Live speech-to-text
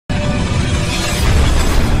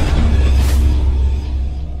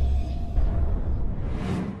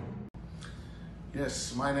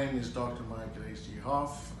Yes, my name is Dr. Michael H.G.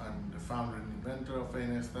 Hoff. I'm the founder and inventor of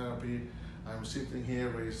ANS therapy. I'm sitting here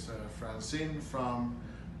with Francinne from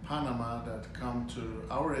Panama that come to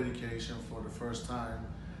our education for the first time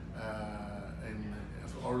in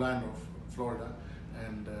Orlando, Florida.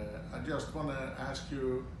 And I just want to ask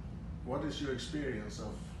you, what is your experience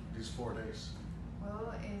of these 4 days?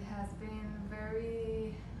 Well, it has been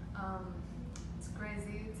very, it's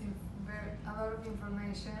crazy, a lot of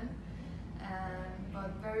information, but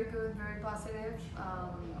very good, very positive.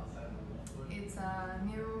 It's a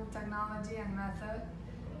new technology and method.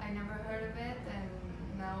 I never heard of it, and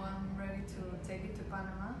now I'm ready to take it to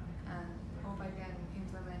Panama and hope I can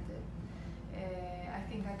implement it. I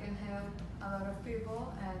think I can help a lot of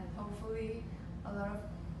people, and hopefully a lot of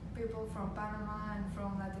people from Panama and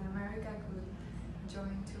from Latin America could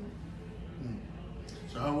join too.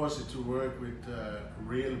 So how was it to work with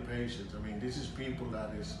real patients? I mean, this is people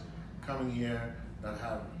that is coming here that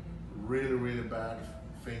have really, really bad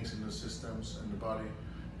things in the systems and the body,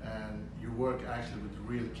 and you work actually with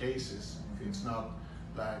real cases. It's not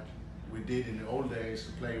like we did in the old days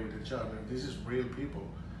to play with each other. This is real people.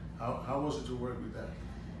 How was it to work with that?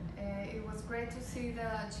 It was great to see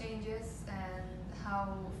the changes and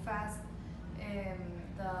how fast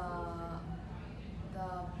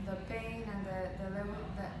the pain and the level,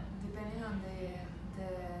 depending on the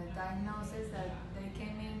diagnosis that they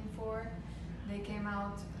came in for, they came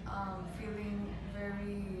out feeling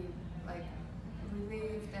very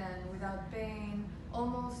relieved and without pain,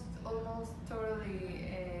 almost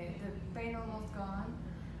totally, the pain almost gone,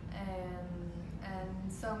 and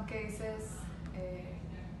in some cases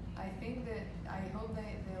I hope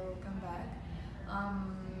they'll come back.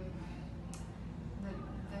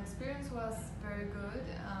 The experience was very good.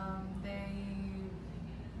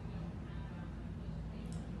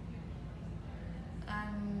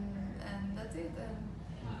 And that's it.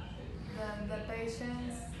 And the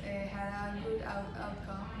patients had a good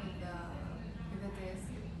outcome with the test.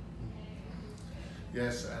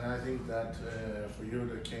 Yes, and I think that for you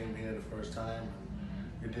that came here the first time,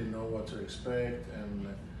 you didn't know what to expect, and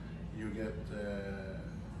you get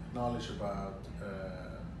knowledge about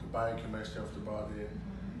the biochemistry of the body,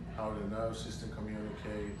 how the nerve system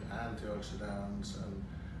communicate, antioxidants, and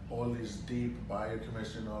all this deep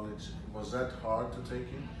biochemistry knowledge. Was that hard to take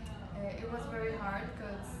in? It was very hard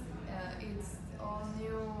because it's all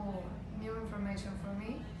new information for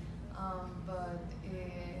me, but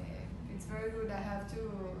it's very good. I have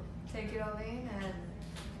to take it all in and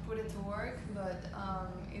put it to work, but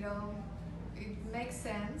it makes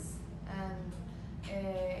sense, and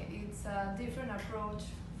it's a different approach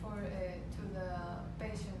to the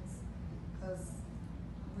patients, because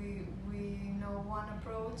we know one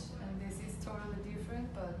approach and this is totally different,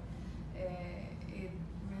 but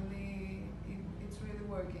it's really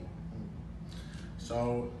working.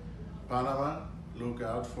 So Panama, look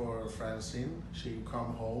out for Francinne. She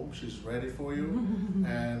come home, she's ready for you.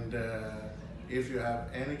 And if you have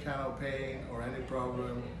any kind of pain or any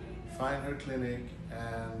problem, find her clinic,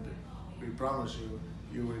 and we promise you,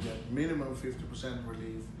 you will get minimum 50%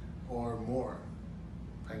 relief or more.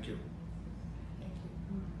 Thank you. Thank you.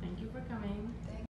 Thank you for coming.